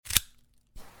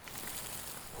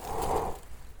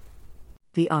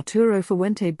The Arturo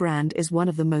Fuente brand is one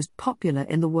of the most popular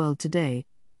in the world today,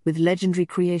 with legendary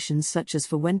creations such as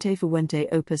Fuente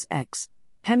Opus X,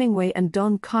 Hemingway and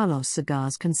Don Carlos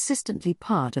cigars consistently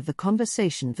part of the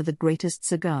conversation for the greatest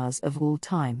cigars of all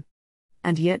time.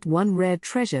 And yet one rare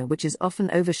treasure which is often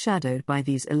overshadowed by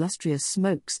these illustrious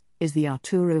smokes is the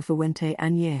Arturo Fuente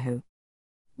Añejo.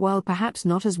 While perhaps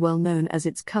not as well known as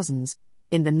its cousins,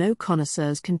 in the know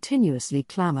connoisseurs continuously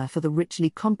clamor for the richly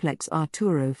complex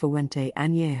Arturo Fuente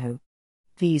Añejo.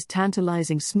 These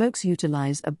tantalizing smokes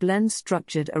utilize a blend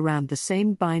structured around the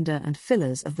same binder and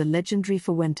fillers of the legendary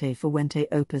Fuente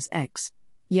Opus X,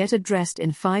 yet addressed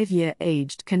in 5-year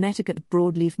aged Connecticut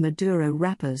broadleaf Maduro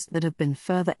wrappers that have been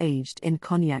further aged in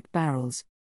cognac barrels.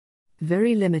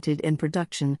 Very limited in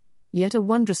production, yet a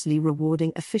wondrously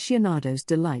rewarding aficionado's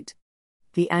delight.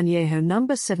 The Añejo No.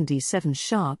 77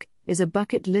 Shark is a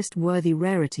bucket list-worthy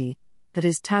rarity that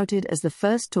is touted as the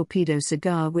first torpedo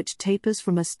cigar which tapers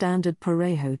from a standard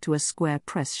parejo to a square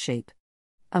press shape.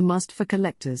 A must for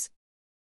collectors.